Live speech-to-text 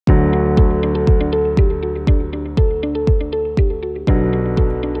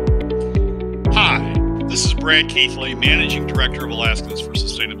Brad Keithley, Managing Director of Alaskans for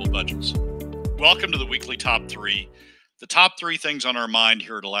Sustainable Budgets. Welcome to the weekly Top 3, the top 3 things on our mind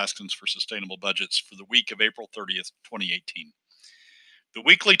here at Alaskans for Sustainable Budgets for the week of April 30th, 2018. The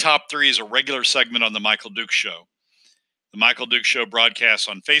weekly Top 3 is a regular segment on The Michael Dukes Show. The Michael Dukes Show broadcasts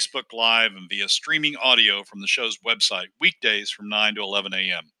on Facebook Live and via streaming audio from the show's website weekdays from 9 to 11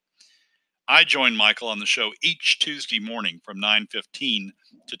 a.m. I join Michael on the show each Tuesday morning from 9:15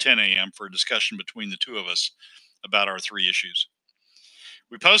 to 10 a.m. for a discussion between the two of us about our 3 issues.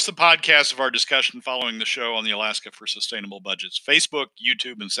 We post the podcast of our discussion following the show on the Alaska for Sustainable Budgets Facebook,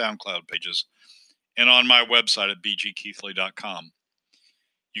 YouTube, and SoundCloud pages, and on my website at bgkeithley.com.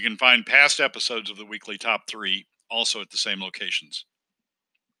 You can find past episodes of the weekly Top 3 also at the same locations.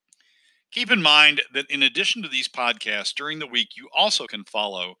 Keep in mind that in addition to these podcasts during the week, you also can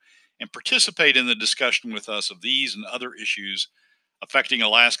follow and participate in the discussion with us of these and other issues affecting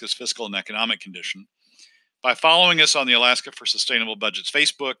Alaska's fiscal and economic condition by following us on the Alaska for Sustainable Budgets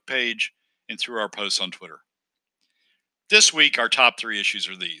Facebook page and through our posts on Twitter. This week, our top 3 issues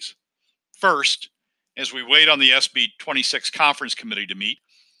are these. First, as we wait on the SB 26 Conference Committee to meet,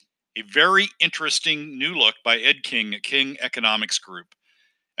 a very interesting new look by Ed King at King Economics Group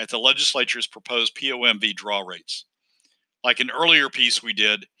at the legislature's proposed POMV draw rates. Like an earlier piece we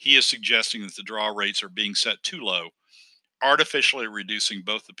did, he is suggesting that the draw rates are being set too low, artificially reducing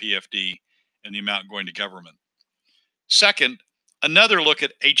both the PFD and the amount going to government. Second, another look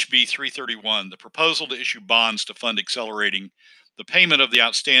at HB 331, the proposal to issue bonds to fund accelerating the payment of the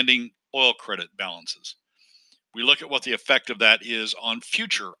outstanding oil credit balances. We look at what the effect of that is on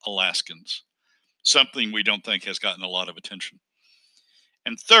future Alaskans, something we don't think has gotten a lot of attention.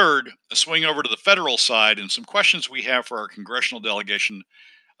 And third, a swing over to the federal side and some questions we have for our congressional delegation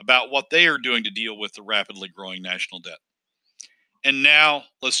about what they are doing to deal with the rapidly growing national debt. And now,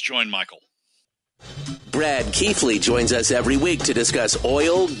 let's join Michael. Brad Keithley joins us every week to discuss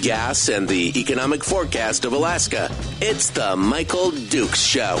oil, gas, and the economic forecast of Alaska. It's the Michael Dukes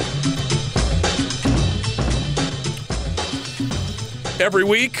Show. Every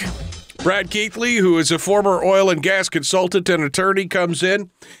week, Brad Keithley, who is a former oil and gas consultant and attorney, comes in.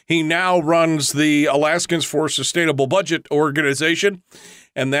 He now runs the Alaskans for Sustainable Budget organization,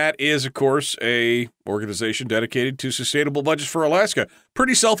 and that is, of course, a organization dedicated to sustainable budgets for Alaska.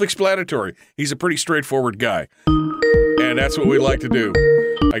 Pretty self-explanatory. He's a pretty straightforward guy, and that's what we like to do.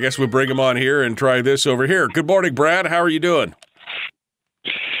 I guess we'll bring him on here and try this over here. Good morning, Brad. How are you doing?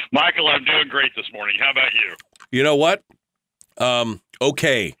 Michael, I'm doing great this morning. How about you? You know what?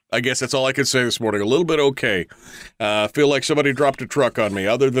 Okay. I guess that's all I can say this morning. A little bit okay. Feel like somebody dropped a truck on me.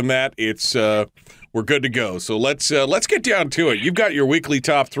 Other than that, it's we're good to go. So let's get down to it. You've got your weekly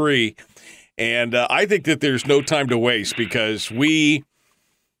top 3, and I think that there's no time to waste because we're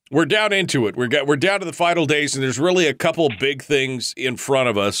down into it. We're down to the final days, and there's really a couple big things in front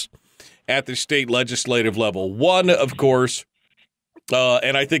of us at the state legislative level. One, of course,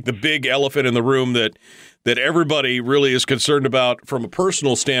 and I think the big elephant in the room that everybody really is concerned about from a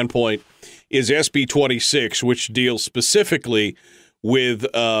personal standpoint is SB 26, which deals specifically with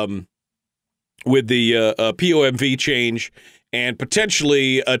the POMV change and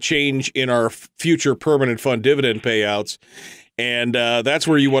potentially a change in our future permanent fund dividend payouts. And that's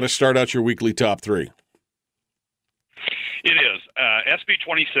where you want to start out your weekly top 3. It is. SB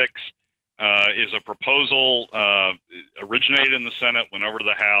 26 is a proposal originated in the Senate, went over to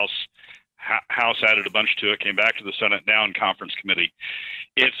the House. House added a bunch to it, came back to the Senate, now in conference committee.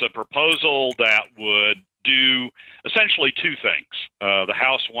 It's a proposal that would do essentially 2 things. The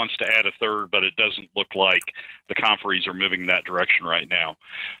House wants to add a third, but it doesn't look like the conferees are moving in that direction right now.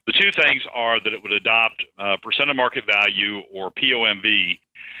 The 2 things are that it would adopt percent of market value, or POMV,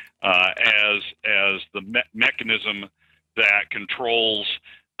 as the mechanism that controls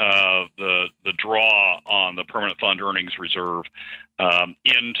the draw on the permanent fund earnings reserve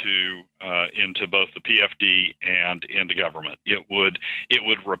into both the PFD and into government. It would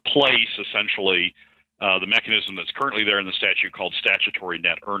replace essentially the mechanism that's currently there in the statute called statutory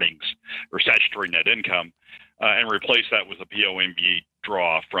net earnings or statutory net income, and replace that with a POMV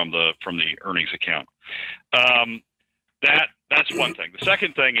draw from the earnings account. That's one thing. The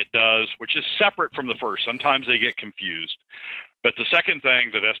second thing it does, which is separate from the first, sometimes they get confused. But the second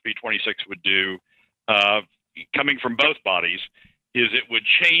thing that SB 26 would do, coming from both bodies, is it would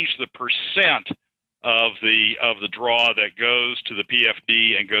change the percent of the draw that goes to the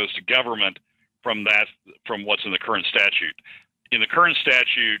PFD and goes to government from what's in the current statute. In the current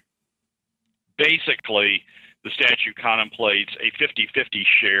statute, basically, the statute contemplates a 50-50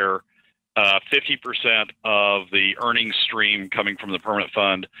 share, 50% of the earnings stream coming from the permanent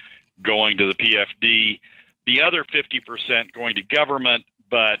fund going to the PFD, the other 50% going to government,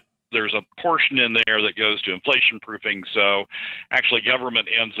 but there's a portion in there that goes to inflation proofing. So actually government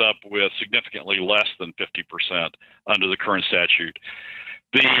ends up with significantly less than 50% under the current statute.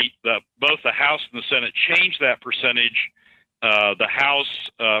 Both the House and the Senate changed that percentage. The House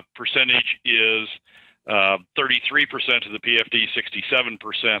percentage is 33% to the PFD,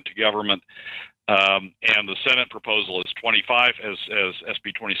 67% to government. And the Senate proposal is 25, as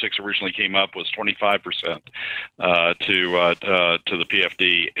SB 26 originally came up, was 25% to the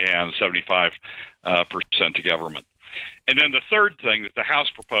PFD and 75% to government. And then the third thing that the House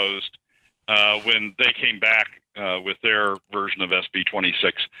proposed when they came back with their version of SB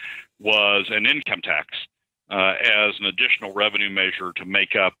 26 was an income tax as an additional revenue measure to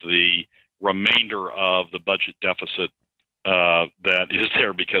make up the remainder of the budget deficit that is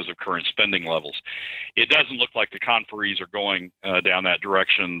there because of current spending levels. It doesn't look like the conferees are going down that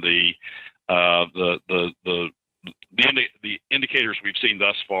direction. The indicators we've seen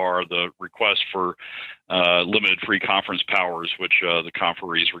thus far, the request for limited free conference powers, which the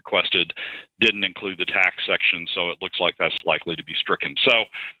conferees requested, didn't include the tax section, so it looks like that's likely to be stricken. So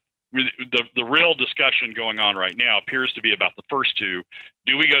the real discussion going on right now appears to be about the first two.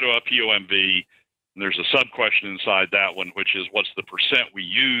 Do we go to a POMV? And there's a sub-question inside that one, which is what's the percent we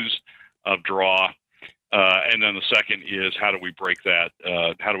use of draw? And then the second is how do we break that?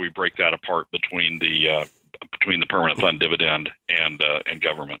 How do we break that apart between the permanent fund dividend and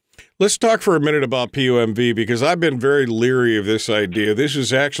government? Let's talk for a minute about POMV, because I've been very leery of this idea. This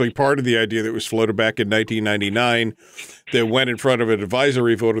is actually part of the idea that was floated back in 1999 that went in front of an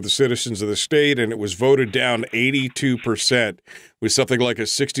advisory vote of the citizens of the state, and it was voted down 82%, with something like a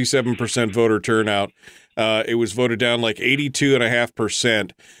 67% voter turnout. It was voted down like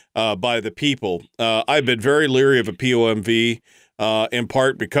 82.5% by the people. I've been very leery of a POMV in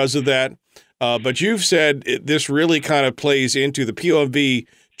part because of that. But you've said this really kind of plays into the POMV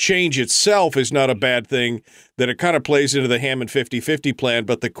change itself is not a bad thing, that it kind of plays into the Hammond 50-50 plan.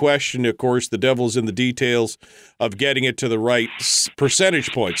 But the question, of course, the devil's in the details of getting it to the right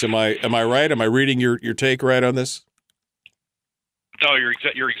percentage points. Am I right? Am I reading your take right on this? No,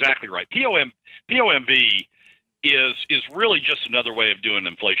 you're exactly right. POMV is really just another way of doing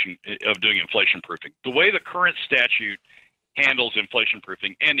inflation proofing. The way the current statute handles inflation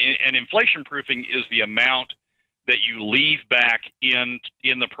proofing, and inflation proofing is the amount that you leave back in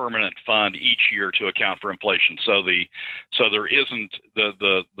the permanent fund each year to account for inflation. So there isn't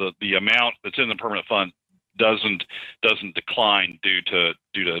the amount that's in the permanent fund doesn't decline due to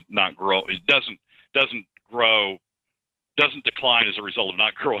not grow. It doesn't decline as a result of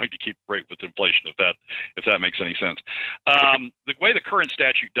not growing to keep rate with inflation, if that makes any sense. The way the current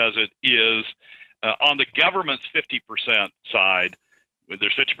statute does it is on the government's 50% side,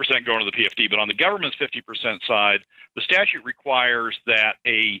 there's 50% going to the PFD, but on the government's 50% side, the statute requires that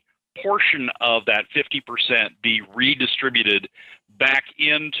a portion of that 50% be redistributed back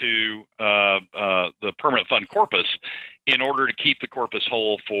into the permanent fund corpus in order to keep the corpus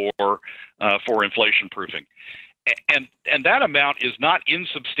whole for inflation proofing. And that amount is not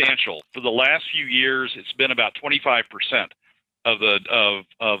insubstantial. For the last few years, it's been about 25% of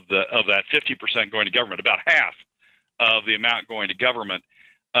that 50% going to government, about half of the amount going to government,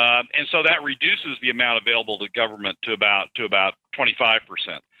 and so that reduces the amount available to government to about 25%.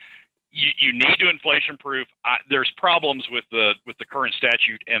 You need to inflation proof. There's problems with the current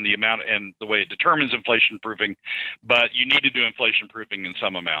statute and the amount and the way it determines inflation proofing, but you need to do inflation proofing in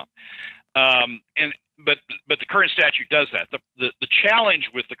some amount. But the current statute does that. The challenge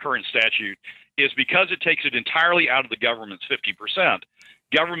with the current statute is because it takes it entirely out of the government's 50%,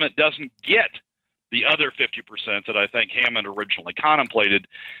 government doesn't get the other 50% that I think Hammond originally contemplated.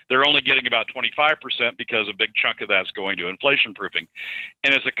 They're only getting about 25% because a big chunk of that's going to inflation proofing.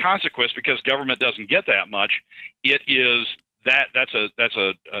 And as a consequence, because government doesn't get that much, that's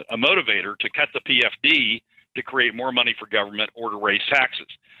a motivator to cut the PFD to create more money for government or to raise taxes.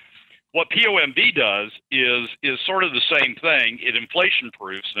 What POMV does is sort of the same thing. It inflation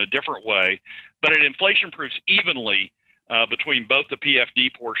proofs in a different way, but it inflation proofs evenly between both the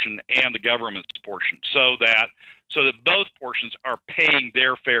PFD portion and the government's portion, so that both portions are paying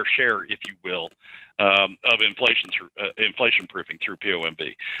their fair share, if you will, of inflation proofing through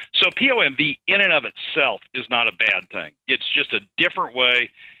POMV. So POMV in and of itself is not a bad thing. It's just a different way,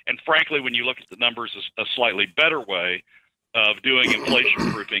 and frankly, when you look at the numbers, a slightly better way of doing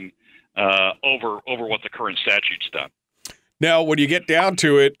inflation proofing over what the current statute's done. Now, when you get down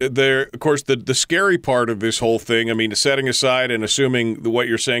to it, of course, the scary part of this whole thing, I mean, setting aside and assuming what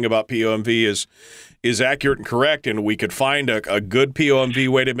you're saying about POMV is accurate and correct, and we could find a good POMV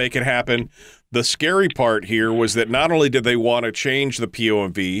way to make it happen. The scary part here was that not only did they want to change the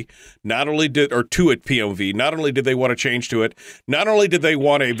POMV, not only did they want to change to it, not only did they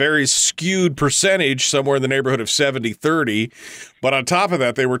want a very skewed percentage somewhere in the neighborhood of 70-30, but on top of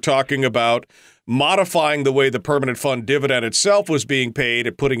that, they were talking about modifying the way the permanent fund dividend itself was being paid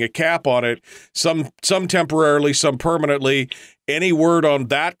and putting a cap on it, some temporarily, some permanently. Any word on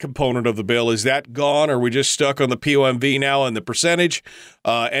that component of the bill? Is that gone? Are we just stuck on the POMV now and the percentage?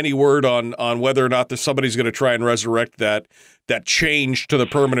 Any word on whether or not somebody's going to try and resurrect that change to the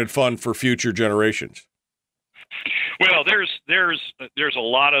permanent fund for future generations? Well, there's a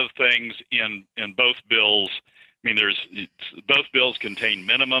lot of things in both bills. I mean, both bills contain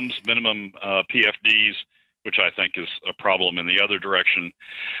minimum PFDs, which I think is a problem in the other direction,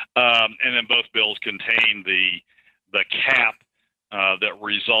 and then both bills contain the cap that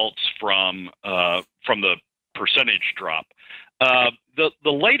results from the percentage drop. The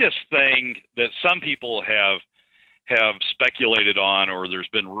latest thing that some people have speculated on, or there's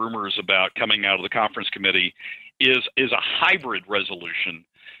been rumors about coming out of the conference committee, is a hybrid resolution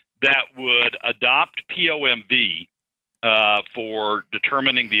that would adopt POMV for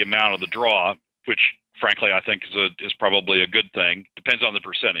determining the amount of the draw, which frankly I think is probably a good thing. Depends on the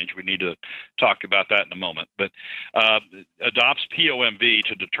percentage. We need to talk about that in a moment. But adopts POMV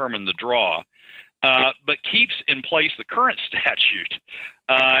to determine the draw, but keeps in place the current statute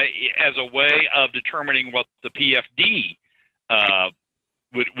as a way of determining what the PFD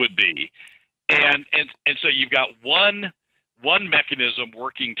would be. And so you've got one mechanism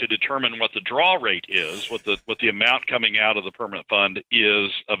working to determine what the draw rate is, what the amount coming out of the permanent fund is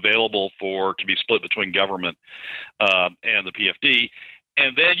available to be split between government and the PFD,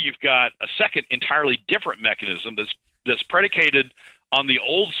 and then you've got a second entirely different mechanism that's predicated on the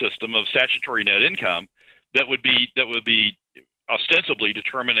old system of statutory net income that would be ostensibly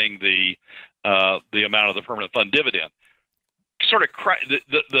determining the amount of the permanent fund dividend. Sort of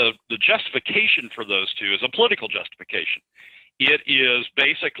the justification for those two is a political justification. It is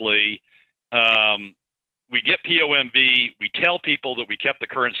basically we get POMV, we tell people that we kept the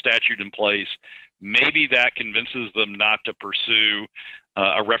current statute in place. Maybe that convinces them not to pursue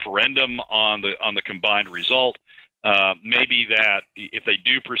a referendum on the combined result. Maybe that if they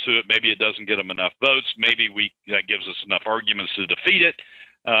do pursue it, maybe it doesn't get them enough votes. Maybe that gives us enough arguments to defeat it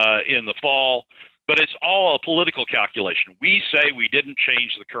in the fall. But it's all a political calculation. We say we didn't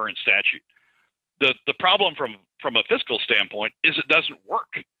change the current statute. The problem from a fiscal standpoint is it doesn't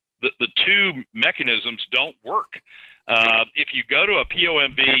work. The two mechanisms don't work. If you go to a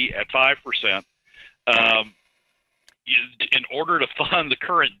POMV at 5%, in order to fund the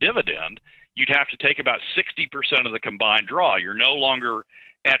current dividend, you'd have to take about 60% of the combined draw. You're no longer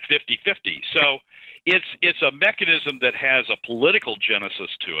at 50-50. So it's a mechanism that has a political genesis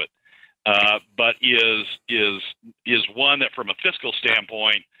to it, but is one that, from a fiscal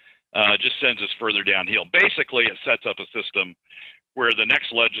standpoint, just sends us further downhill. Basically, it sets up a system where the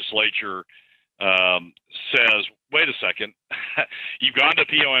next legislature says, wait a second, you've gone to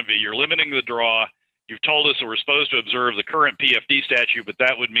POMV, you're limiting the draw, you've told us that we're supposed to observe the current PFD statute, but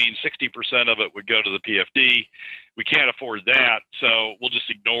that would mean 60% of it would go to the PFD. We can't afford that, so we'll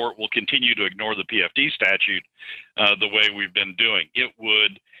just we'll continue to ignore the PFD statute the way we've been doing. It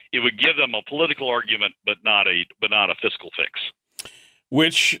would give them a political argument, but not a fiscal fix.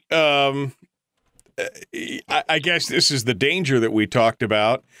 Which I guess this is the danger that we talked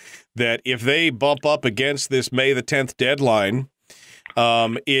about, that if they bump up against this May the 10th deadline,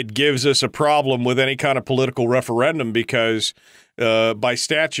 it gives us a problem with any kind of political referendum because by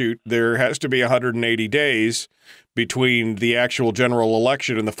statute, there has to be 180 days between the actual general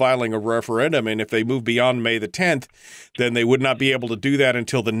election and the filing of referendum. And if they move beyond May the 10th, then they would not be able to do that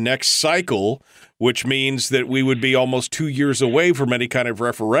until the next cycle, which means that we would be almost 2 years away from any kind of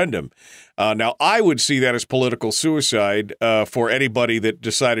referendum. Now, I would see that as political suicide for anybody that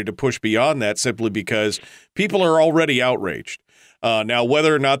decided to push beyond that, simply because people are already outraged. Now,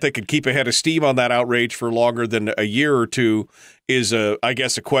 whether or not they could keep a head of steam on that outrage for longer than a year or two is, I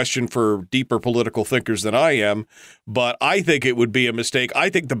guess, a question for deeper political thinkers than I am. But I think it would be a mistake. I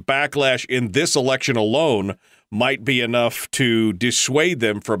think the backlash in this election alone might be enough to dissuade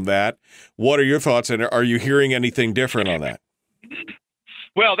them from that. What are your thoughts, and are you hearing anything different on that?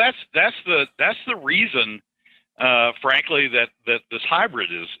 Well, that's the reason, frankly, that this hybrid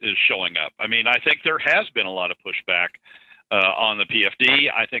is showing up. I mean, I think there has been a lot of pushback on the PFD.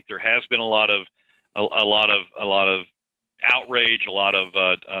 I think there has been a lot of outrage, a lot of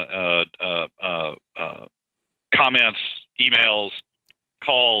comments, emails,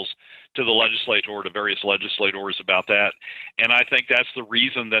 calls to the legislator, to various legislators about that. And I think that's the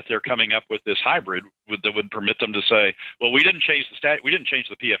reason that they're coming up with this hybrid that would permit them to say, well, we didn't change we didn't change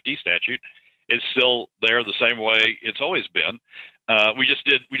the PFD statute. It's still there the same way it's always been. We just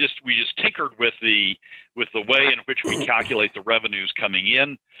tinkered with the way in which we calculate the revenues coming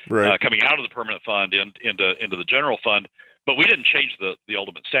in, right, coming out of the permanent fund into the general fund. But we didn't change the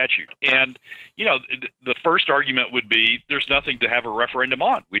ultimate statute. And, the first argument would be there's nothing to have a referendum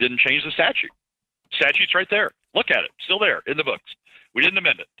on. We didn't change the statute. Statute's right there. Look at it. Still there in the books. We didn't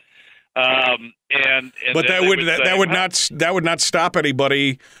amend it. But that would not stop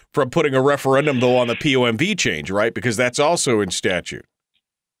anybody from putting a referendum, though, on the POMV change, right? Because that's also in statute.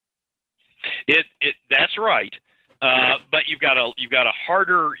 That's right. But you've got to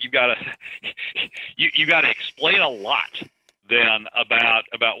explain a lot then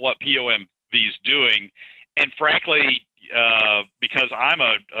about what POMV is doing, and frankly, because I'm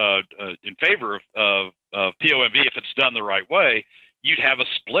in favor of POMV if it's done the right way, you'd have a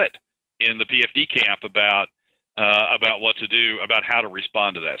split in the PFD camp about what to do, about how to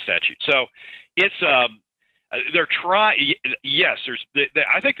respond to that statute. So it's they're trying. Yes,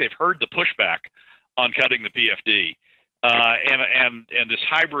 I think they've heard the pushback on cutting the PFD, and this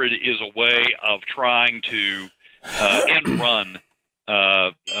hybrid is a way of trying to end run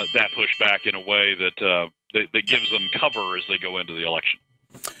that pushback in a way that gives them cover as they go into the election.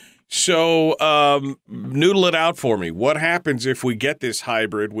 So, noodle it out for me. What happens if we get this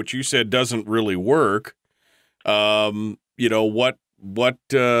hybrid, which you said doesn't really work? So what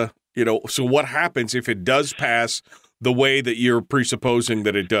happens if it does pass the way that you're presupposing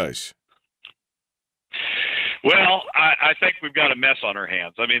that it does? Well, I think we've got a mess on our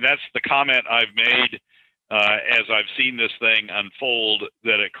hands. I mean, that's the comment I've made as I've seen this thing unfold,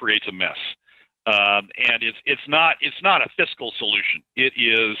 that it creates a mess. And it's not a fiscal solution. It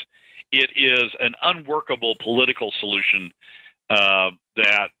is an unworkable political solution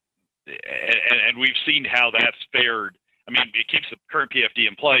that, and we've seen how that's fared. I mean, it keeps the current PFD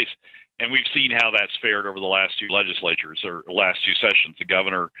in place, and we've seen how that's fared over the last two legislatures or last two sessions. The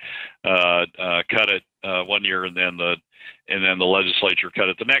governor cut it one year, and then the legislature cut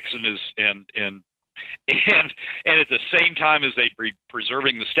it the next, and at the same time as they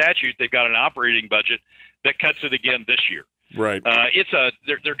preserving the statute, they've got an operating budget that cuts it again this year. Right.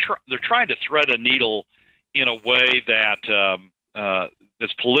 They're trying to thread a needle in a way that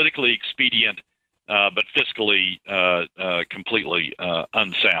that's politically expedient, but fiscally completely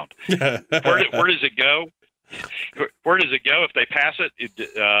unsound. Where does it go? Where does it go if they pass it?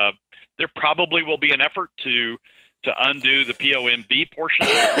 There probably will be an effort to undo the POMV portion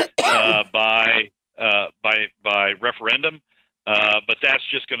by referendum. But that's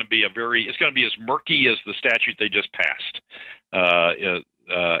just going to be it's going to be as murky as the statute they just passed. And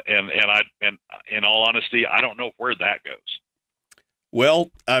in all honesty, I don't know where that goes.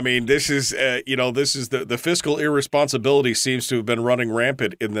 Well, I mean, this is the fiscal irresponsibility seems to have been running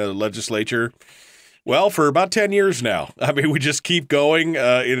rampant in the legislature. Well, for about 10 years now. I mean, we just keep going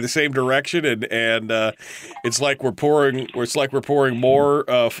in the same direction, and it's like we're pouring more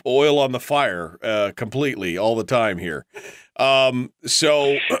oil on the fire completely all the time here.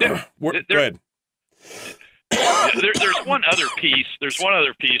 So go ahead. There's one other piece.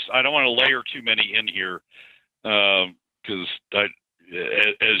 I don't want to layer too many in here because,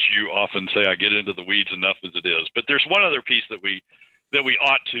 as you often say, I get into the weeds enough as it is. But there's one other piece that we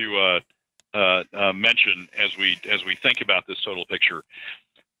ought to mention as we think about this total picture.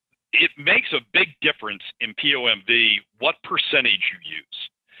 It makes a big difference in POMV what percentage you use.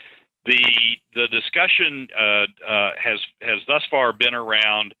 The discussion has thus far been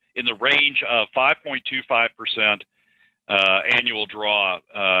around in the range of 5.25% annual draw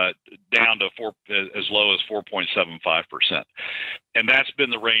down to as low as 4.75%, and that's been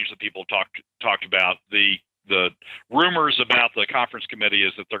the range that people talked about. The rumors about the conference committee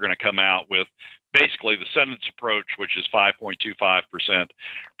is that they're going to come out with basically the Senate's approach, which is 5.25%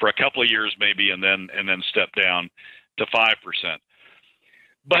 for a couple of years maybe, and then step down to 5%.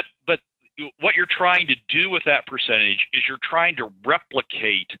 But what you're trying to do with that percentage is you're trying to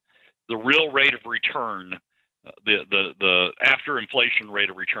replicate the real rate of return, the after inflation rate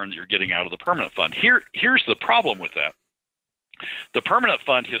of return that you're getting out of the permanent fund. Here's the problem with that. The permanent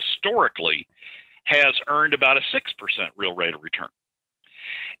fund historically has earned about a 6% real rate of return.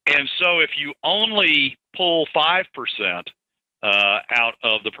 And so if you only pull 5% out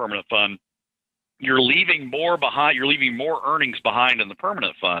of the permanent fund, you're leaving more behind. You're leaving more earnings behind in the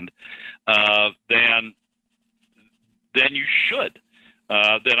permanent fund than then you should.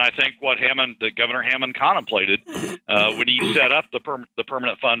 Then I think what Governor Hammond contemplated when he set up the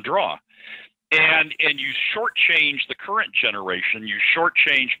permanent fund draw. And you shortchange the current generation. You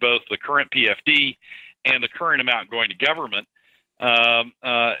shortchange both the current PFD and the current amount going to government.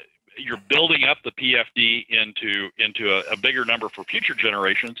 You're building up the PFD into a bigger number for future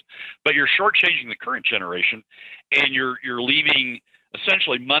generations, but you're shortchanging the current generation, and you're leaving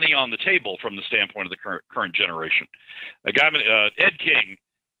essentially money on the table from the standpoint of the current generation. A guy, Ed King,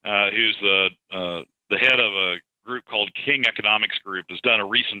 who's the head of a group called King Economics Group, has done a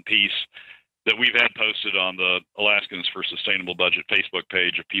recent piece that we've had posted on the Alaskans for Sustainable Budget Facebook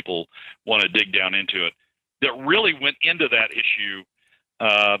page if people want to dig down into it, that really went into that issue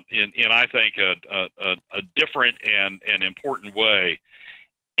in I think a different and important way.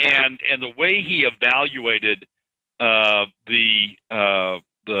 And the way he evaluated the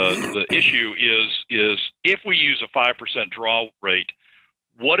issue is if we use a 5% draw rate,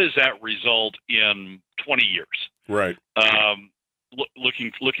 what does that result in 20 years? Right.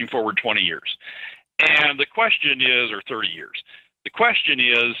 Looking forward 20 years. And the question is, or 30 years, the question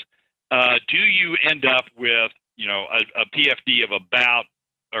is, do you end up with, a PFD of about,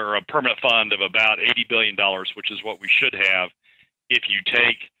 or a permanent fund of about $80 billion, which is what we should have if you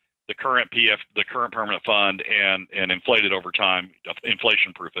take the current permanent fund and inflate it over time,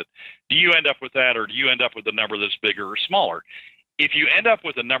 inflation proof it. Do you end up with that, or do you end up with a number that's bigger or smaller? If you end up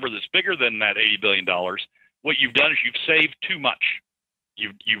with a number that's bigger than that $80 billion, what you've done is you've saved too much.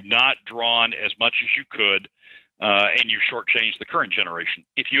 You've not drawn as much as you could, and you've shortchanged the current generation.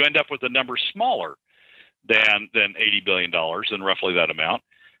 If you end up with a number smaller than $80 billion, and roughly that amount,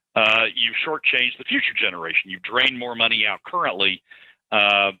 you've shortchanged the future generation. You've drained more money out currently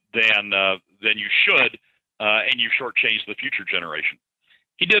than you should, and you've shortchanged the future generation.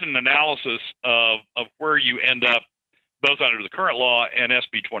 He did an analysis of where you end up, both under the current law and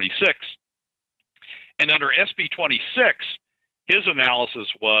SB 26. And under SB 26, his analysis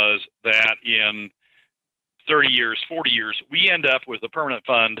was that in 30 years, 40 years, we end up with a permanent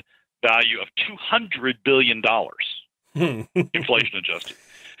fund value of $200 billion, inflation adjusted,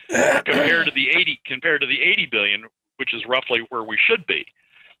 compared to the 80 billion, which is roughly where we should be.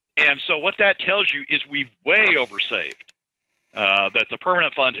 And so what that tells you is we've way oversaved. That the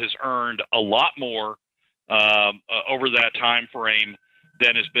permanent fund has earned a lot more over that time frame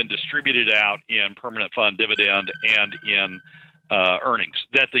than has been distributed out in permanent fund dividend and in earnings.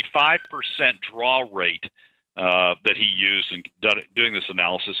 That the 5% draw rate that he used in doing this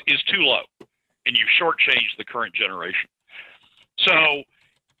analysis is too low, and you've shortchanged the current generation. So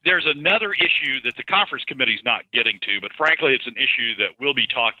there's another issue that the conference committee is not getting to, but frankly, it's an issue that we'll be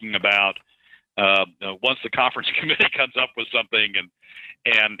talking about once the conference committee comes up with something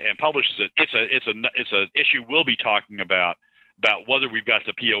and publishes it. It's an issue we'll be talking about whether we've got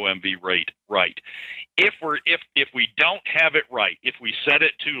the POMV rate right. If we don't have it right, if we set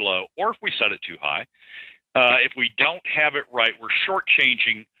it too low, or if we set it too high, if we don't have it right, we're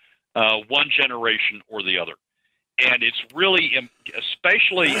shortchanging one generation or the other. And it's really,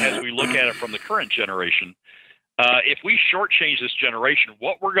 especially as we look at it from the current generation, if we shortchange this generation,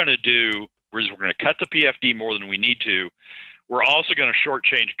 what we're going to do is we're going to cut the PFD more than we need to. We're also going to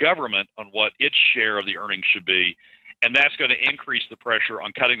shortchange government on what its share of the earnings should be, and that's going to increase the pressure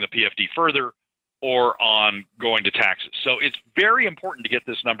on cutting the PFD further or on going to taxes. So it's very important to get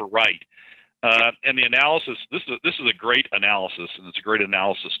this number right. And the analysis, this is a great analysis, and it's a great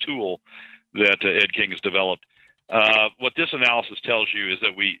analysis tool that Ed King has developed. What this analysis tells you is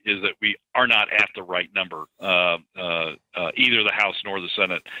that we are not at the right number. Either the House nor the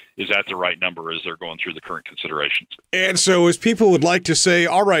Senate is at the right number as they're going through the current considerations. And so, as people would like to say,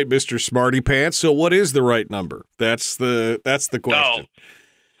 "All right, Mr. Smarty Pants, so what is the right number?" That's the question.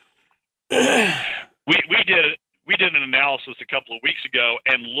 No. We did an analysis a couple of weeks ago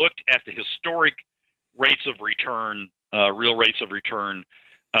and looked at the historic rates of return, real rates of return.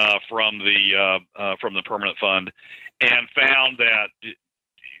 From the permanent fund, and found that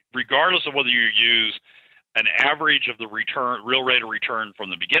regardless of whether you use an average of the real rate of return from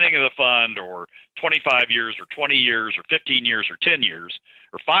the beginning of the fund, or 25 years, or 20 years, or 15 years, or 10 years,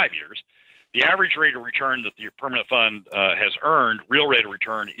 or 5 years, the average rate of return that the permanent fund has earned, real rate of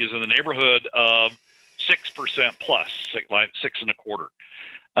return, is in the neighborhood of 6% plus, like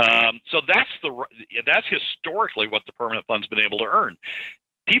 6.25%. So that's historically what the permanent fund's been able to earn.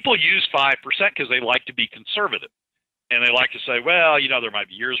 People use 5% because they like to be conservative, and they like to say, well, there might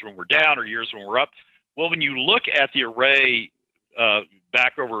be years when we're down or years when we're up. Well, when you look at the array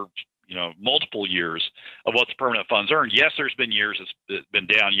back over multiple years of what the permanent funds earned, yes, there's been years it's been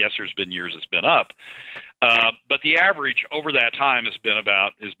down. Yes, there's been years it's been up. But the average over that time has been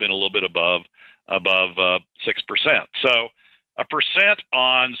a little bit above 6%. So a percent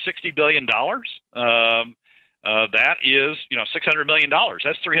on $60 billion, that is, $600 million.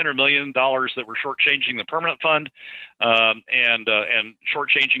 That's $300 million that we're shortchanging the permanent fund, and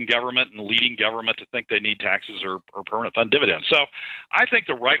shortchanging government and leading government to think they need taxes or permanent fund dividends. So I think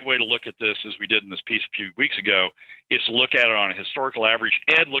the right way to look at this, as we did in this piece a few weeks ago, is to look at it on a historical average.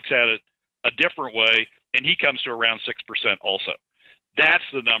 Ed looks at it a different way, and he comes to around 6% also. That's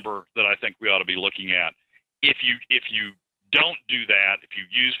the number that I think we ought to be looking at. If you don't do that, if you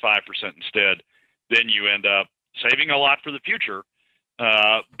use 5% instead, then you end up saving a lot for the future,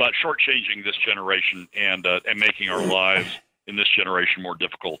 but shortchanging this generation and making our lives in this generation more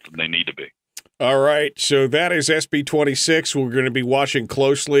difficult than they need to be. All right, so that is SB 26. We're going to be watching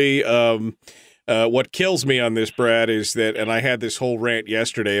closely. What kills me on this, Brad, is that, and I had this whole rant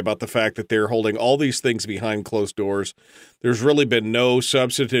yesterday about the fact that they're holding all these things behind closed doors. There's really been no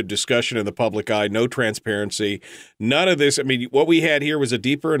substantive discussion in the public eye, no transparency, none of this. I mean, what we had here was a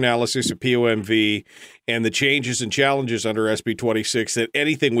deeper analysis of POMV and the changes and challenges under SB 26 than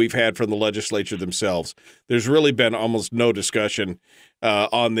anything we've had from the legislature themselves. There's really been almost no discussion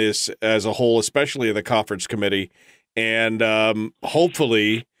on this as a whole, especially in the conference committee. And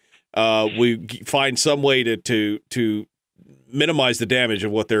hopefully we find some way to minimize the damage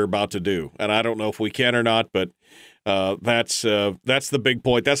of what they're about to do. And I don't know if we can or not, but that's the big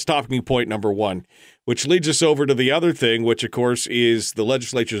point. That's talking point number one, which leads us over to the other thing, which, of course, is the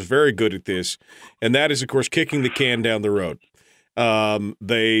legislature is very good at this, and that is, of course, kicking the can down the road.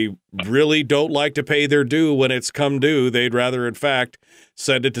 They really don't like to pay their due when it's come due. They'd rather, in fact,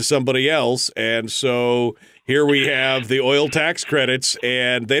 send it to somebody else. And so here we have the oil tax credits,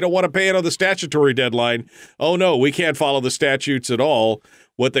 and they don't want to pay it on the statutory deadline. Oh, no, we can't follow the statutes at all.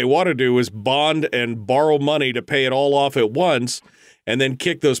 What they want to do is bond and borrow money to pay it all off at once and then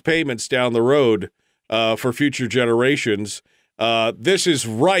kick those payments down the road for future generations. This is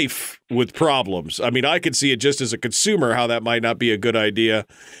rife with problems. I mean, I could see it just as a consumer how that might not be a good idea.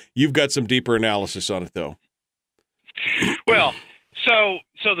 You've got some deeper analysis on it, though. Well, so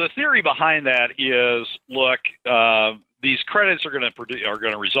the theory behind that is, look, these credits are going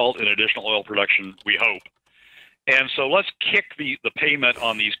to result in additional oil production, we hope. And so let's kick the payment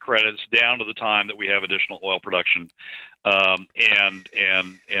on these credits down to the time that we have additional oil production and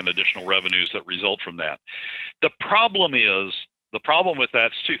additional revenues that result from that. The problem with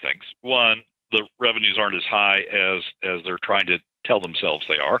that's two things. One, the revenues aren't as high as they're trying to tell themselves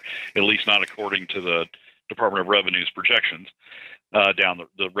they are, at least not according to the Department of Revenue's projections.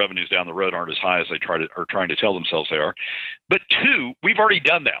 The revenues down the road aren't as high as they are trying to tell themselves they are. But two, we've already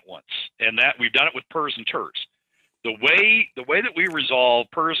done that once, and that we've done it with PERS and TERS. The way that we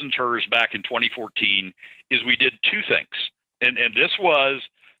resolved PERS and TERS back in 2014 is we did two things, and this was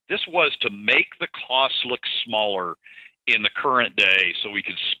to make the costs look smaller in the current day, so we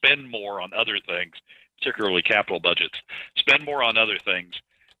could spend more on other things, particularly capital budgets, spend more on other things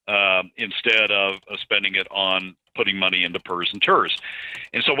instead of spending it on putting money into PERS and TERS.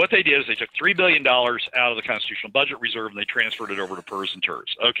 And so what they did is they took $3 billion out of the Constitutional Budget Reserve and they transferred it over to PERS and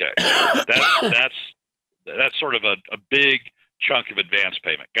TERS. Okay, that's sort of a big chunk of advance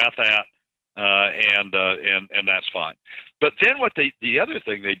payment. Got that, and that's fine. But then the other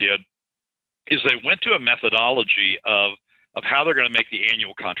thing they did is they went to a methodology of how they're going to make the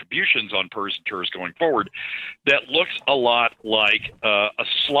annual contributions on PERS and TERS going forward that looks a lot like a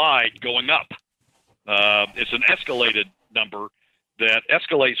slide going up. It's an escalated number that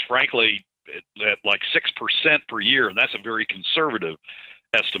escalates, frankly, at like 6% per year, and that's a very conservative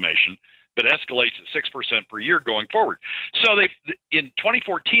estimation, but escalates at 6% per year going forward. So in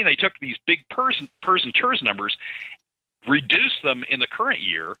 2014, they took these big PERS and TERS numbers, reduced them in the current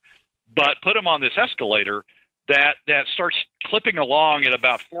year, but put them on this escalator that starts clipping along at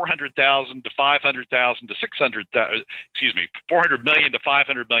about 400,000 to 500,000 to 600,000. Excuse me, 400 million to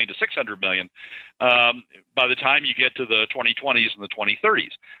 500 million to 600 million. By the time you get to the 2020s and the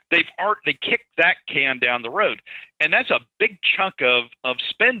 2030s, they kicked that can down the road, and that's a big chunk of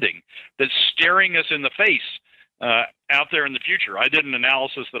spending that's staring us in the face out there in the future. I did an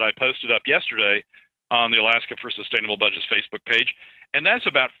analysis that I posted up yesterday on the Alaska for Sustainable Budgets Facebook page, and that's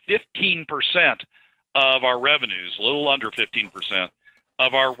about 15% of our revenues, a little under 15%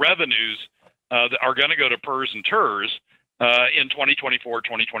 of our revenues that are going to go to PERS and TERS in 2024,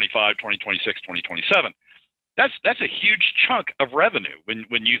 2025, 2026, 2027. That's a huge chunk of revenue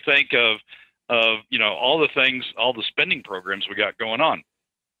when you think of all the things, all the spending programs we got going on.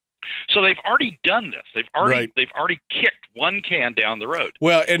 So they've already done this. They've already kicked one can down the road.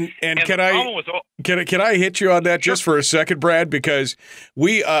 Well, and can I hit you on that just for a second, Brad? Because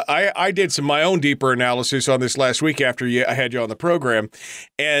I did my own deeper analysis on this last week after I had you on the program,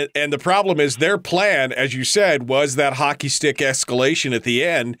 and the problem is their plan, as you said, was that hockey stick escalation at the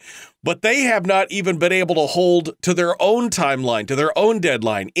end. But they have not even been able to hold to their own timeline, to their own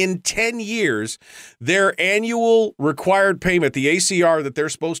deadline. In 10 years, their annual required payment, the ACR that they're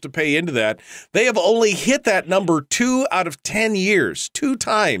supposed to pay into that, they have only hit that number 2 out of 10 years. 2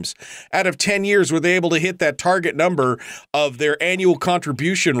 times out of 10 years were they able to hit that target number of their annual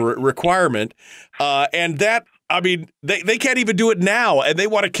contribution requirement. And that, I mean, they can't even do it now, and they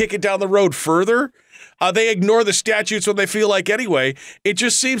want to kick it down the road further. They ignore the statutes when they feel like anyway. It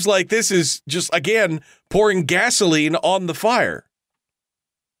just seems like this is just, again, pouring gasoline on the fire.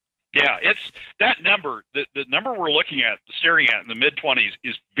 Yeah, it's that number. The number we're looking at, staring at in the mid-20s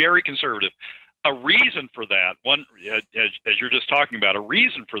is very conservative. A reason for that, one, as you're just talking about, a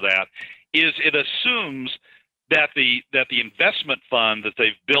reason for that is it assumes that the investment fund that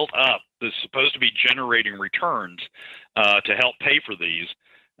they've built up that's supposed to be generating returns to help pay for these,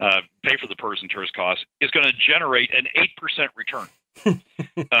 pay for the PERS and TERS costs, is going to generate an 8% return.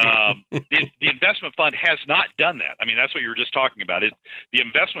 The investment fund has not done that. I mean, that's what you were just talking about. The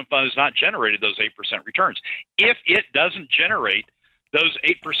investment fund has not generated those 8% returns. If it doesn't generate those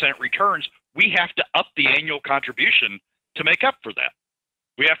 8% returns, we have to up the annual contribution to make up for that.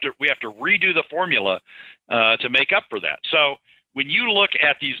 We have to redo the formula to make up for that. So when you look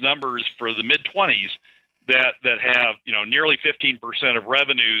at these numbers for the mid-20s, that have nearly 15% of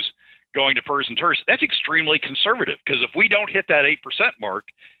revenues going to PERS and TERS, that's extremely conservative, because if we don't hit that 8% mark,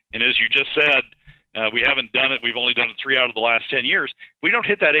 and as you just said, we haven't done it, we've only done it 3 out of the last 10 years, if we don't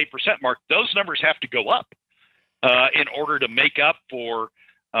hit that 8% mark, those numbers have to go up in order to make up for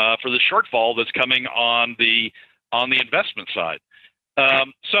the shortfall that's coming on the investment side.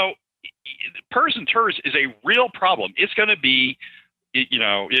 So PERS and TERS is a real problem. It's going to be,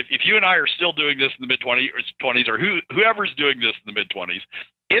 if you and I are still doing this in the mid-20s, or whoever's doing this in the mid-20s,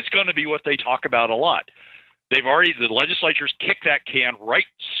 it's going to be what they talk about a lot. The legislature's kicked that can right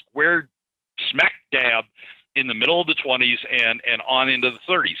square smack dab in the middle of the 20s and on into the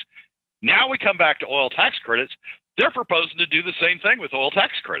 30s. Now we come back to oil tax credits. They're proposing to do the same thing with oil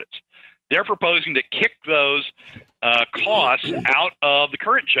tax credits. They're proposing to kick those costs out of the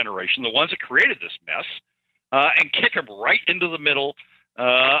current generation, the ones that created this mess, and kick them right into the middle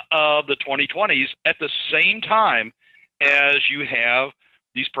of the 2020s at the same time as you have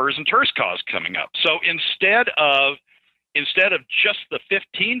these PERS and TERS costs coming up. So instead of just the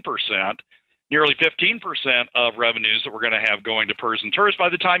 15%, nearly 15% of revenues that we're going to have going to PERS and TERS, by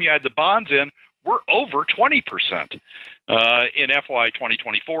the time you add the bonds in, we're over 20% in FY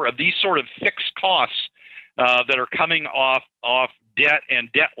 2024 of these sort of fixed costs that are coming off debt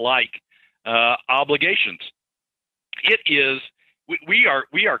and debt-like obligations. It is we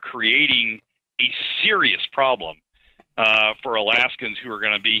are creating a serious problem for Alaskans who are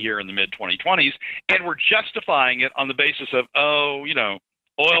going to be here in the mid-2020s, and we're justifying it on the basis of,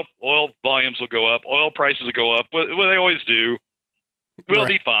 oil volumes will go up, oil prices will go up. Well, they always do. We'll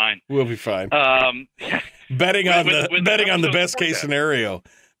be fine. We'll be fine. Betting on the best case scenario.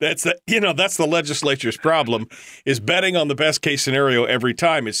 That's the legislature's problem, is betting on the best case scenario every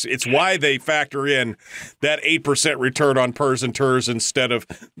time. It's why they factor in that 8% return on PERS and TERS instead of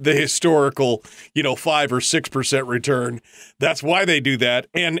the historical 5 or 6% return. That's why they do that,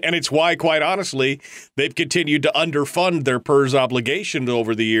 and it's why, quite honestly, they've continued to underfund their PERS obligation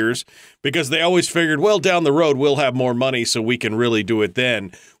over the years, because they always figured, well, down the road we'll have more money so we can really do it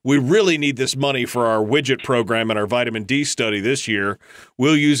then. We really need this money for our widget program and our vitamin D study this year.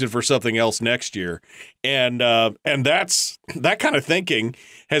 We'll use it for something else next year. And that's that kind of thinking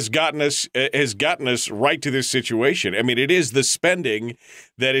has gotten us right to this situation. I mean, it is the spending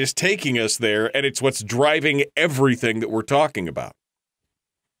that is taking us there, and it's what's driving everything that we're talking about.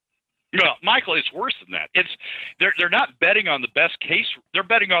 Well, Michael, it's worse than that. They're not betting on the best case. They're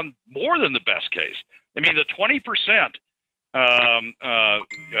betting on more than the best case. I mean, the 20%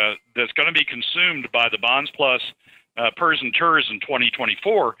 that's going to be consumed by the Bonds Plus PERS and TERS in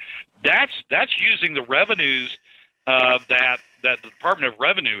 2024, that's using the revenues that the Department of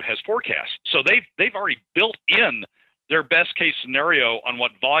Revenue has forecast. So they've already built in their best case scenario on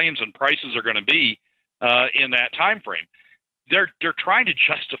what volumes and prices are going to be in that time frame. They're trying to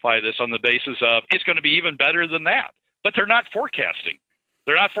justify this on the basis of it's going to be even better than that, but they're not forecasting.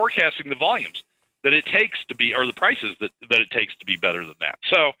 They're not forecasting the volumes that it takes to be, or the prices that it takes to be better than that.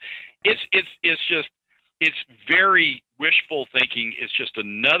 So it's just it's very wishful thinking. It's just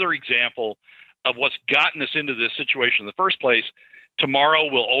another example of what's gotten us into this situation in the first place.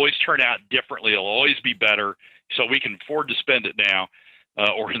 Tomorrow will always turn out differently. It'll always be better. So we can afford to spend it now,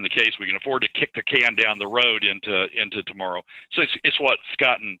 or in the case, we can afford to kick the can down the road into tomorrow. So it's what's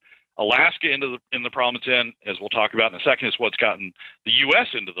gotten Alaska into the problem it's in, as we'll talk about in a second. Is what's gotten the U.S.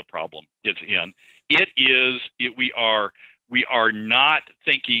 into the problem it's in. We are not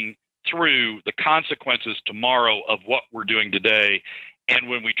thinking through the consequences tomorrow of what we're doing today. And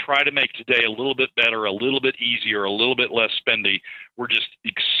when we try to make today a little bit better, a little bit easier, a little bit less spendy, we're just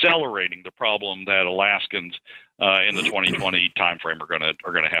accelerating the problem that Alaskans in the 2020 timeframe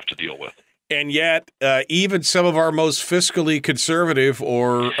are going to have to deal with. And yet, even some of our most fiscally conservative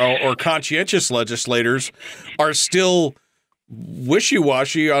or conscientious legislators are still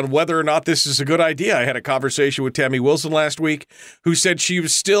wishy-washy on whether or not this is a good idea. I had a conversation with Tammy Wilson last week who said she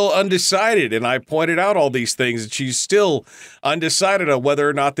was still undecided, and I pointed out all these things, and she's still undecided on whether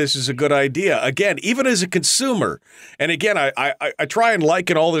or not this is a good idea. Again, even as a consumer, and again, I try and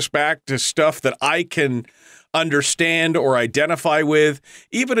liken all this back to stuff that I can understand or identify with,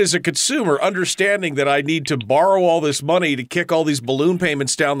 even as a consumer, understanding that I need to borrow all this money to kick all these balloon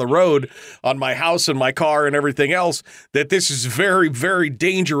payments down the road on my house and my car and everything else, that this is very, very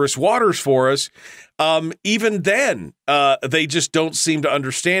dangerous waters for us. Even then, they just don't seem to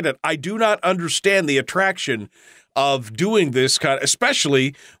understand it. I do not understand the attraction of doing this kind of,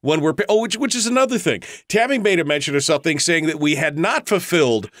 especially when we're, which is another thing. Tammy made a mention of something saying that we had not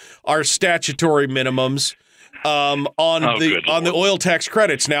fulfilled our statutory minimums on the oil tax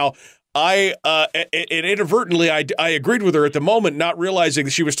credits. Now, I inadvertently I agreed with her at the moment, not realizing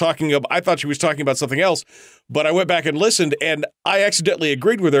that she was talking about. I thought she was talking about something else, but I went back and listened, and I accidentally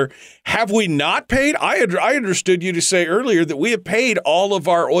agreed with her. Have we not paid? I understood you to say earlier that we have paid all of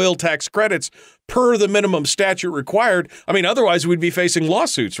our oil tax credits per the minimum statute required. I mean, otherwise we'd be facing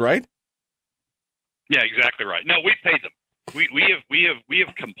lawsuits, right? Yeah, exactly right. No, we've paid them. We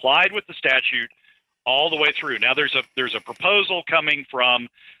have complied with the statute all the way through. Now there's a proposal coming from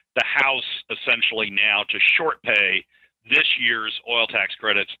the House essentially now to short pay this year's oil tax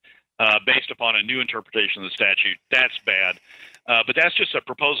credits based upon a new interpretation of the statute. That's bad. But that's just a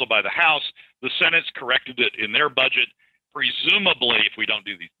proposal by the House. The Senate's corrected it in their budget. Presumably, if we don't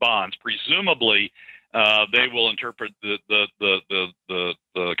do these bonds, presumably they will interpret the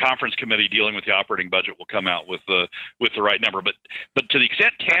conference committee dealing with the operating budget will come out with the right number. But to the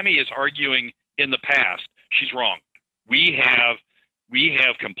extent Tammy is arguing in the past, she's wrong. We have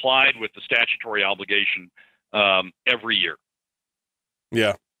complied with the statutory obligation every year.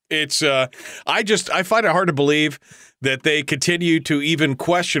 Yeah, it's I find it hard to believe that they continue to even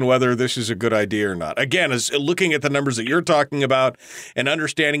question whether this is a good idea or not. Again, as looking at the numbers that you're talking about and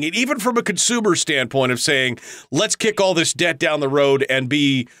understanding it, even from a consumer standpoint of saying, let's kick all this debt down the road and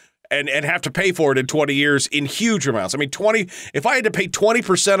be and have to pay for it in 20 years in huge amounts. I mean, if I had to pay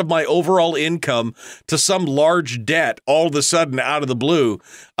 20% of my overall income to some large debt all of a sudden out of the blue,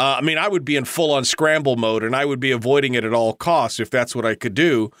 I mean, I would be in full-on scramble mode, and I would be avoiding it at all costs if that's what I could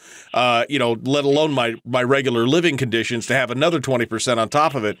do, let alone my regular living conditions. To have another 20% on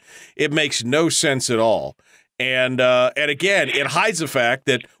top of it, it makes no sense at all. And again, it hides the fact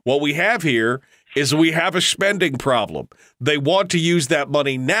that what we have here is we have a spending problem. They want to use that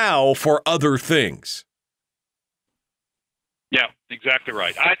money now for other things. Yeah, exactly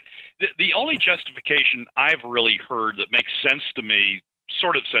right. The only justification I've really heard that makes sense to me,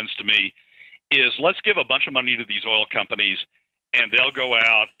 sort of sense to me, is let's give a bunch of money to these oil companies, and they'll go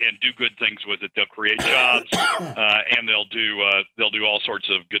out and do good things with it. They'll create jobs, and they'll do all sorts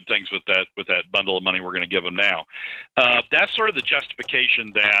of good things with that bundle of money we're going to give them now. That's sort of the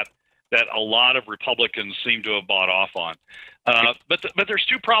justification that a lot of Republicans seem to have bought off on. But there's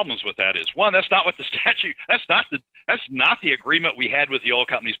two problems with that. Is one, that's not what the statute. That's not the agreement we had with the oil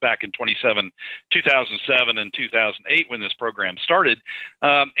companies back in 2007 and 2008 when this program started.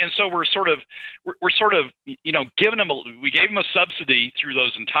 And so we're sort of giving them we gave them a subsidy through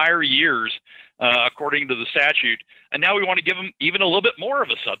those entire years according to the statute, and now we want to give them even a little bit more of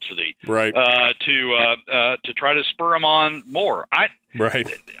a subsidy, right? To try to spur them on more.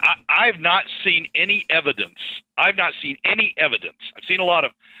 I've not seen any evidence. I've seen a lot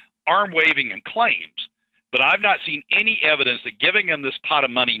of arm waving and claims, but I've not seen any evidence that giving them this pot of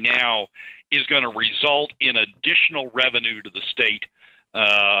money now is going to result in additional revenue to the state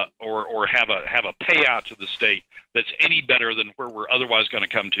or have a payout to the state that's any better than where we're otherwise going to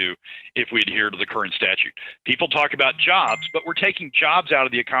come to if we adhere to the current statute. People talk about jobs, but we're taking jobs out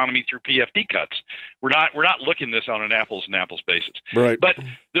of the economy through PFD cuts. We're not looking at this on an apples and apples basis. Right. But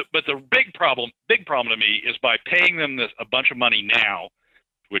the big problem to me is by paying them a bunch of money now,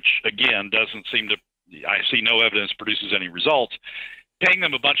 which again doesn't seem to. I see no evidence produces any results. Paying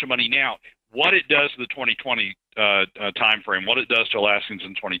them a bunch of money now, what it does to the 2020 time frame, what it does to Alaskans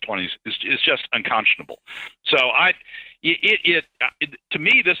in 2020 is just unconscionable. So to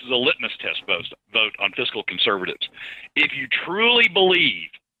me, this is a litmus test vote on fiscal conservatives. If you truly believe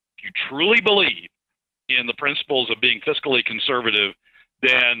in the principles of being fiscally conservative,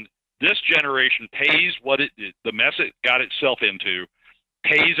 then this generation pays the mess it got itself into,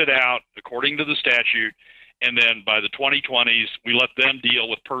 pays it out according to the statute. And then by the 2020s, we let them deal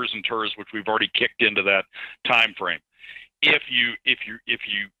with PERS and TERS, which we've already kicked into that time frame. If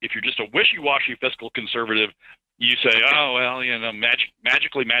you're just a wishy-washy fiscal conservative, you say, oh well,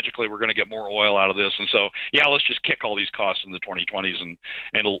 magically, we're going to get more oil out of this, and so let's just kick all these costs in the 2020s, and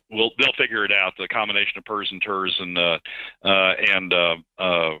they'll figure it out. The combination of PERS and TERS and the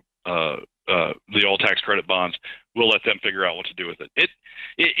oil tax credit bonds, we'll let them figure out what to do with it.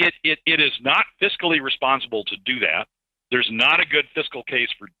 It is not fiscally responsible to do that. There's not a good fiscal case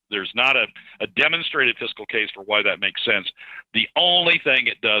there's not a demonstrated fiscal case for why that makes sense. The only thing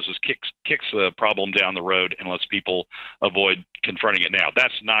it does is kicks the problem down the road and lets people avoid confronting it now.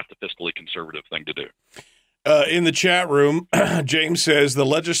 That's not the fiscally conservative thing to do. In the chat room, James says the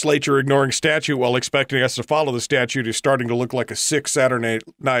legislature ignoring statute while expecting us to follow the statute is starting to look like a sick Saturday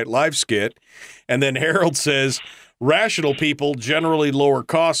Night Live skit. And then Harold says rational people generally lower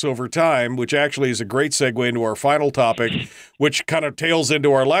costs over time, which actually is a great segue into our final topic, which kind of tails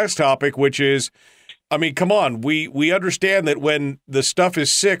into our last topic, which is, I mean, come on. We understand that when the stuff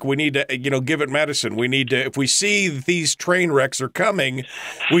is sick, we need to, give it medicine. We need to, if we see these train wrecks are coming,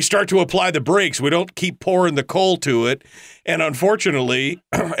 we start to apply the brakes. We don't keep pouring the coal to it. And unfortunately,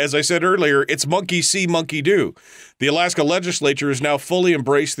 as I said earlier, it's monkey see, monkey do. The Alaska legislature has now fully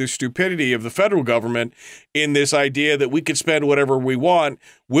embraced the stupidity of the federal government in this idea that we could spend whatever we want,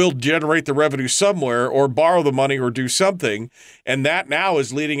 we'll generate the revenue somewhere or borrow the money or do something. And that now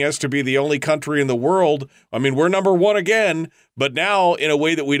is leading us to be the only country in the world. I mean, we're number one again, but now in a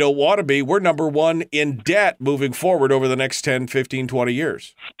way that we don't want to be, we're number one in debt moving forward over the next 10, 15, 20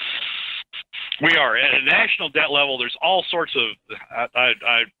 years. We are at a national debt level. There's all sorts of.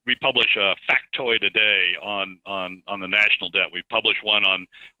 We publish a factoid a day on the national debt. We publish one on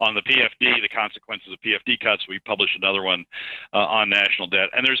the PFD, the consequences of PFD cuts. We publish another one on national debt.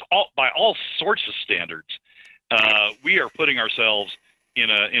 And there's by all sorts of standards, we are putting ourselves in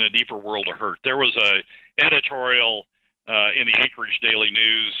a deeper world of hurt. There was a editorial in the Anchorage Daily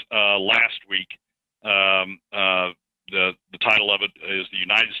News last week. The title of it is "The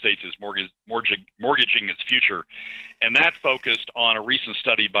United States is Mortgaging Its Future," and that focused on a recent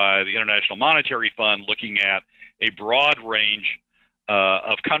study by the International Monetary Fund looking at a broad range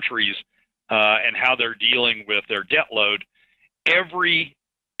of countries and how they're dealing with their debt load. Every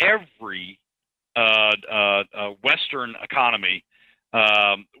Western economy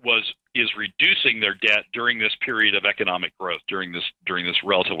is reducing their debt during this period of economic growth, during this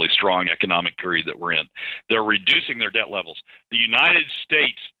relatively strong economic period that we're in. They're reducing their debt levels. The United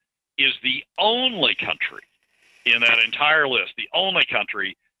States is the only country in that entire list, the only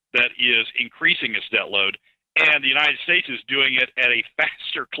country that is increasing its debt load, and the United States is doing it at a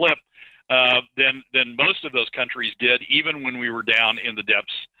faster clip than most of those countries did, even when we were down in the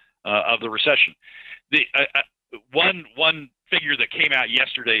depths of the recession. One figure that came out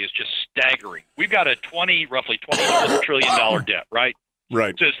yesterday is just staggering. We've got a roughly $20 trillion debt, right?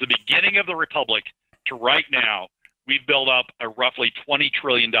 Right. Since the beginning of the republic to right now, we've built up a roughly $20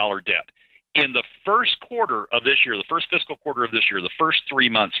 trillion debt. In the first quarter of this year, the first fiscal quarter of this year, the first 3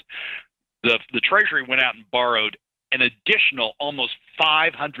 months, the Treasury went out and borrowed an additional almost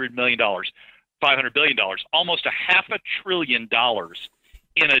 $500 billion, almost $500 billion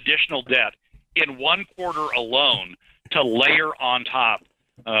in additional debt in one quarter alone, to layer on top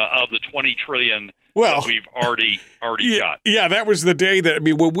of the $20 trillion that we've already got. Yeah, that was the day that,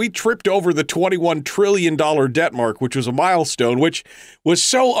 when we tripped over the $21 trillion debt mark, which was a milestone, which was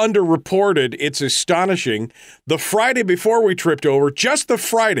so underreported, it's astonishing. The Friday before we tripped over, just the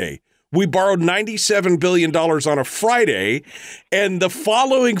Friday, we borrowed $97 billion on a Friday, and the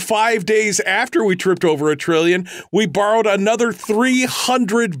following 5 days after we tripped over $1 trillion, we borrowed another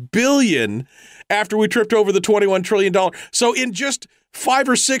 $300 billion after we tripped over the $21 trillion. So in just 5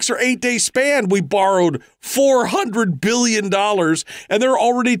 or 6 or 8 day span, we borrowed $400 billion, and they're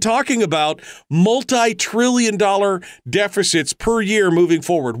already talking about multi-trillion-dollar deficits per year moving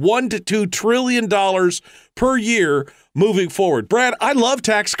forward, $1 to $2 trillion per year moving forward. Brad, I love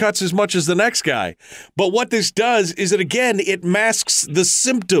tax cuts as much as the next guy, but what this does is that, again, it masks the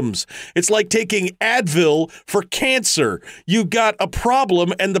symptoms. It's like taking Advil for cancer. You've got a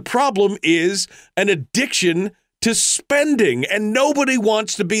problem, and the problem is an addiction to spending, and nobody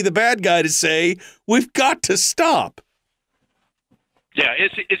wants to be the bad guy to say, we've got to stop. Yeah,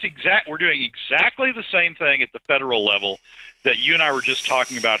 we're doing exactly the same thing at the federal level that you and I were just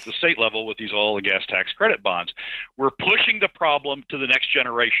talking about at the state level with these oil and gas tax credit bonds. We're pushing the problem to the next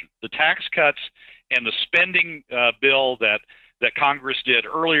generation. The tax cuts and the spending bill that Congress did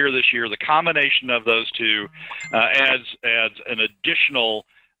earlier this year, the combination of those two adds an additional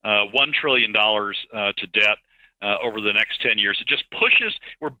 $1 trillion to debt over the next 10 years. It just pushes.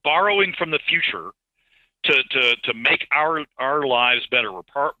 We're borrowing from the future to make our lives better.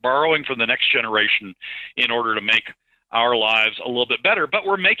 We're borrowing from the next generation in order to make our lives a little bit better, but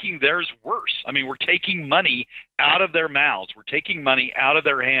we're making theirs worse. I mean, we're taking money out of their mouths. We're taking money out of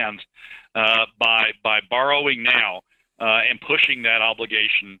their hands by borrowing now and pushing that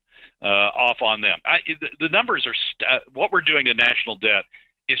obligation off on them. The numbers are what we're doing to national debt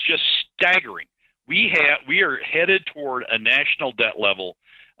is just staggering. We are headed toward a national debt level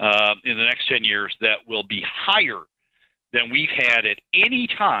in the next 10 years that will be higher than we've had at any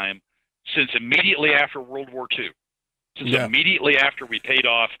time since immediately after World War II. Immediately after we paid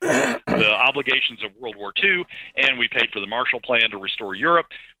off the obligations of World War II and we paid for the Marshall Plan to restore Europe,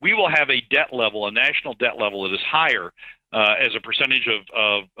 we will have a debt level, a national debt level that is higher as a percentage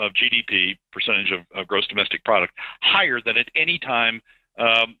of GDP, percentage of gross domestic product, higher than at any time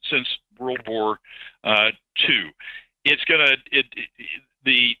since World War II. It's going to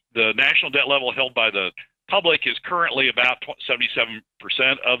the national debt level held by the public is currently about 77%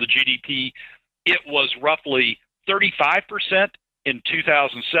 of the GDP. It was roughly 35% in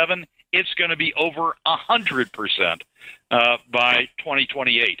 2007. It's going to be over 100% by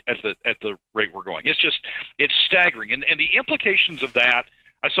 2028 at the rate we're going. It's staggering, and the implications of that.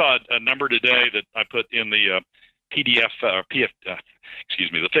 I saw a number today that I put in the PDF, the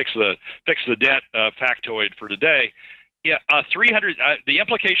fix the debt factoid for today. Yeah, 300. The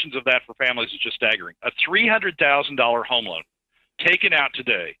implications of that for families is just staggering. A $300,000 home loan taken out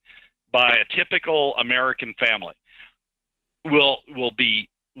today by a typical American family will be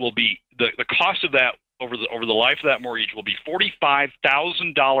the cost of that over the life of that mortgage will be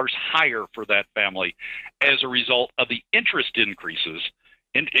 $45,000 higher for that family as a result of the interest increases.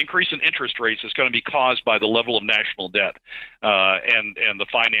 Increase in interest rates is going to be caused by the level of national debt and the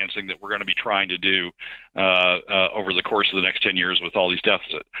financing that we're going to be trying to do over the course of the next 10 years with all these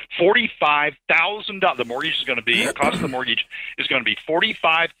deficits. $45,000. The mortgage is going to be cost of the mortgage is going to be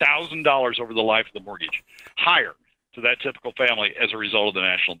 $45,000 over the life of the mortgage, higher to that typical family as a result of the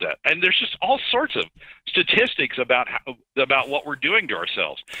national debt. And there's just all sorts of statistics about what we're doing to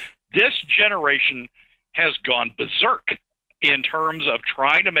ourselves. This generation has gone berserk in terms of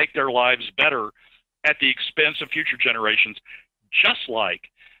trying to make their lives better at the expense of future generations, just like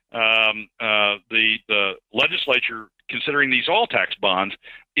the legislature, considering these oil tax bonds,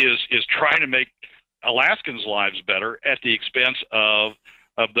 is trying to make Alaskans' lives better at the expense of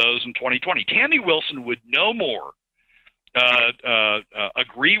those in 2020. Tammy Wilson would no more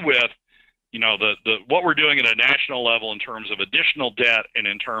agree with the what we're doing at a national level in terms of additional debt and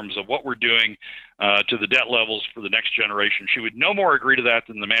in terms of what we're doing to the debt levels for the next generation. She would no more agree to that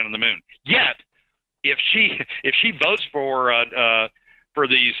than the man on the moon. Yet, if she votes for HB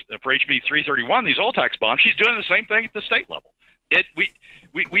 331, these oil tax bonds, she's doing the same thing at the state level.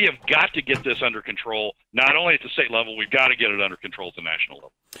 We have got to get this under control. Not only at the state level, we've got to get it under control at the national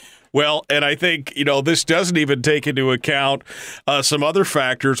level. Well, and I think, this doesn't even take into account some other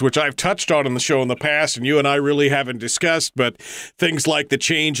factors, which I've touched on in the show in the past, and you and I really haven't discussed, but things like the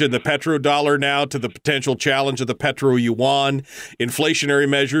change in the petrodollar now to the potential challenge of the petro-yuan, inflationary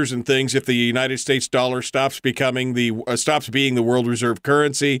measures and things if the United States dollar stops being the world reserve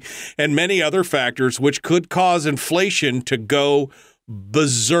currency, and many other factors which could cause inflation to go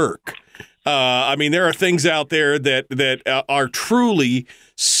berserk. There are things out there that are truly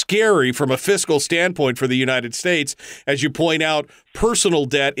scary from a fiscal standpoint for the United States. As you point out, personal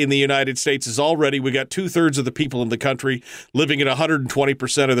debt in the United States is we got 2/3 of the people in the country living at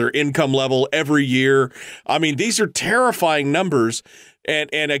 120% of their income level every year. These are terrifying numbers.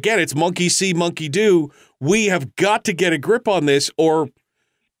 And again, it's monkey see, monkey do. We have got to get a grip on this, or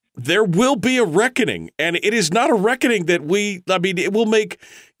there will be a reckoning, and it is not a reckoning that it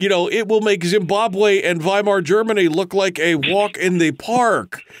will make Zimbabwe and Weimar Germany look like a walk in the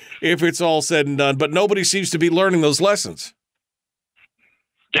park if it's all said and done, but nobody seems to be learning those lessons.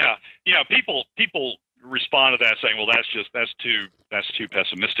 Yeah. People respond to that saying, well, that's too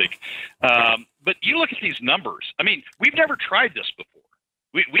pessimistic. But you look at these numbers. I mean, we've never tried this before.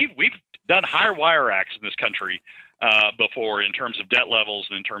 We've done higher wire acts in this country before in terms of debt levels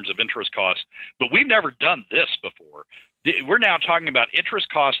and in terms of interest costs, but we've never done this before. We're now talking about interest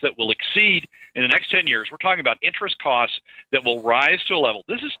costs that will exceed in the next 10 years. We're talking about interest costs that will rise to a level.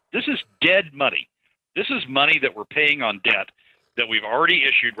 This is dead money. This is money that we're paying on debt that we've already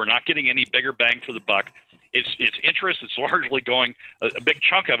issued. We're not getting any bigger bang for the buck. It's interest. It's largely going, a big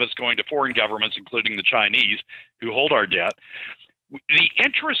chunk of it's going to foreign governments, including the Chinese, who hold our debt. The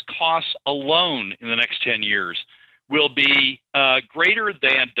interest costs alone in the next 10 years will be greater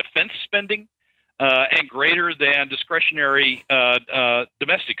than defense spending and greater than discretionary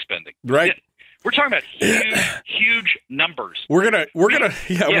domestic spending. Right. We're talking about huge numbers. We're gonna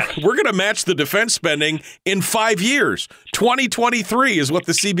match the defense spending in 5 years. 2023 is what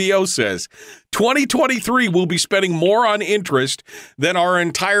the CBO says. 2023 will be spending more on interest than our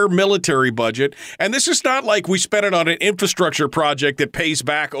entire military budget. And this is not like we spent it on an infrastructure project that pays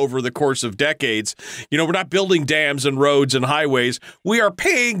back over the course of decades. We're not building dams and roads and highways. We are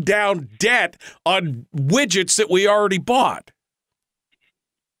paying down debt on widgets that we already bought.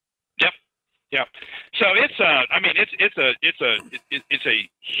 Yeah, so it's a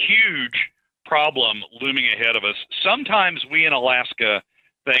huge problem looming ahead of us. Sometimes we in Alaska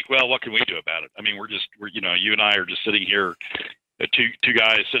think, well, what can we do about it? I mean, we're you and I are just sitting here, two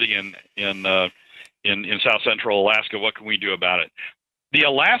guys sitting in South Central Alaska. What can we do about it? The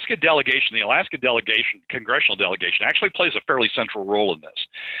Alaska delegation, Congressional delegation, actually plays a fairly central role in this.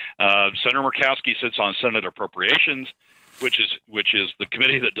 Senator Murkowski sits on Senate Appropriations, which is the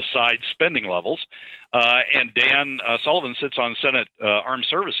committee that decides spending levels, and Dan Sullivan sits on Senate Armed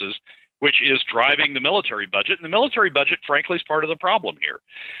Services, which is driving the military budget. And the military budget, frankly, is part of the problem here.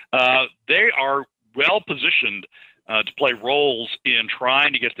 They are well positioned to play roles in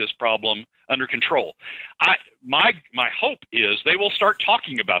trying to get this problem under control. My hope is they will start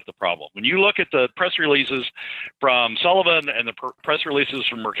talking about the problem. When you look at the press releases from Sullivan and the press releases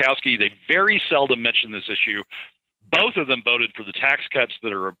from Murkowski, they very seldom mention this issue. Both of them voted for the tax cuts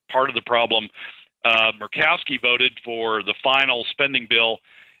that are a part of the problem. Murkowski voted for the final spending bill,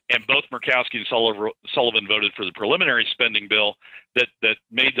 and both Murkowski and Sullivan voted for the preliminary spending bill that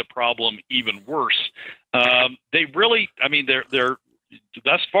made the problem even worse. They really, they're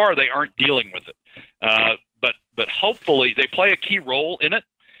thus far they aren't dealing with it, but hopefully they play a key role in it,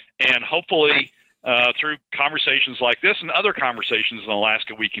 and hopefully through conversations like this and other conversations in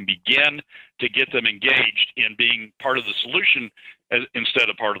Alaska, we can begin to get them engaged in being part of the solution instead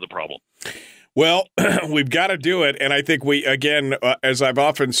of part of the problem. Well, we've got to do it, and I think as I've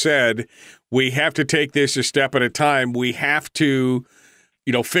often said, we have to take this a step at a time. We have to,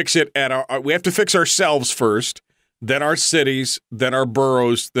 fix it we have to fix ourselves first, then our cities, then our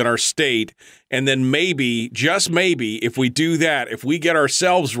boroughs, then our state, and then maybe, just maybe, if we do that, if we get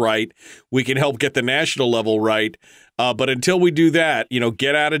ourselves right, we can help get the national level right. But until we do that,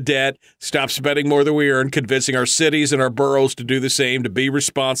 get out of debt, stop spending more than we earn, convincing our cities and our boroughs to do the same, to be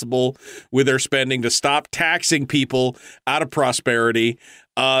responsible with their spending, to stop taxing people out of prosperity,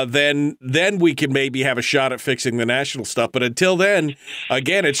 then we can maybe have a shot at fixing the national stuff. But until then,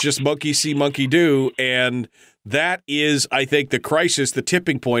 again, it's just monkey see, monkey do, and that is, I think, the crisis, the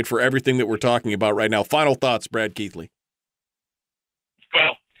tipping point for everything that we're talking about right now. Final thoughts, Brad Keithley.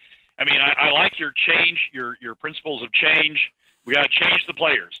 Well, I like your change, your principles of change. We got to change the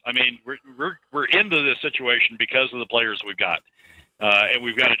players. We're into this situation because of the players we've got, and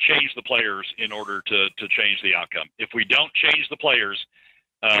we've got to change the players in order to change the outcome. If we don't change the players,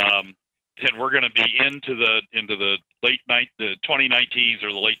 then we're going to be into the the 2019s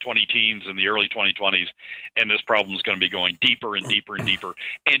or the late 2010s and the early 2020s, and this problem is going to be going deeper and deeper and deeper.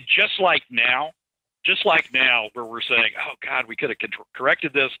 And just like now, where we're saying, oh, God, we could have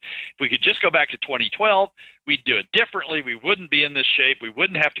corrected this. If we could just go back to 2012, we'd do it differently. We wouldn't be in this shape. We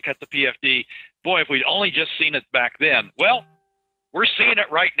wouldn't have to cut the PFD. Boy, if we'd only just seen it back then. Well, we're seeing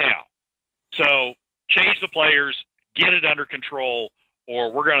it right now. So change the players, get it under control,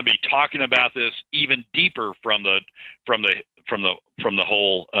 or we're going to be talking about this even deeper from the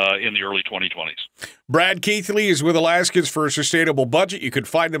hole in the early 2020s. Brad Keithley is with Alaskans for a Sustainable Budget. You can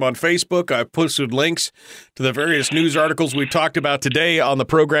find them on Facebook. I've posted links to the various news articles we talked about today on the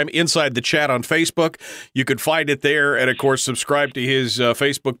program inside the chat on Facebook. You can find it there, and, of course, subscribe to his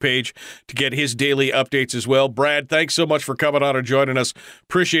Facebook page to get his daily updates as well. Brad, thanks so much for coming on and joining us.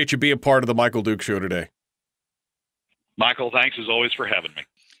 Appreciate you being part of the Michael Dukes Show today. Michael, thanks as always for having me.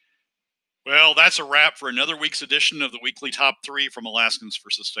 Well, that's a wrap for another week's edition of the Weekly Top 3 from Alaskans for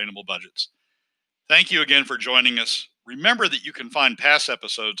Sustainable Budgets. Thank you again for joining us. Remember that you can find past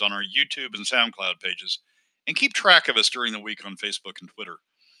episodes on our YouTube and SoundCloud pages, and keep track of us during the week on Facebook and Twitter.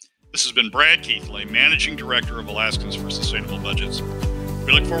 This has been Brad Keithley, Managing Director of Alaskans for Sustainable Budgets.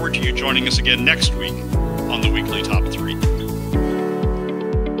 We look forward to you joining us again next week on the Weekly Top 3.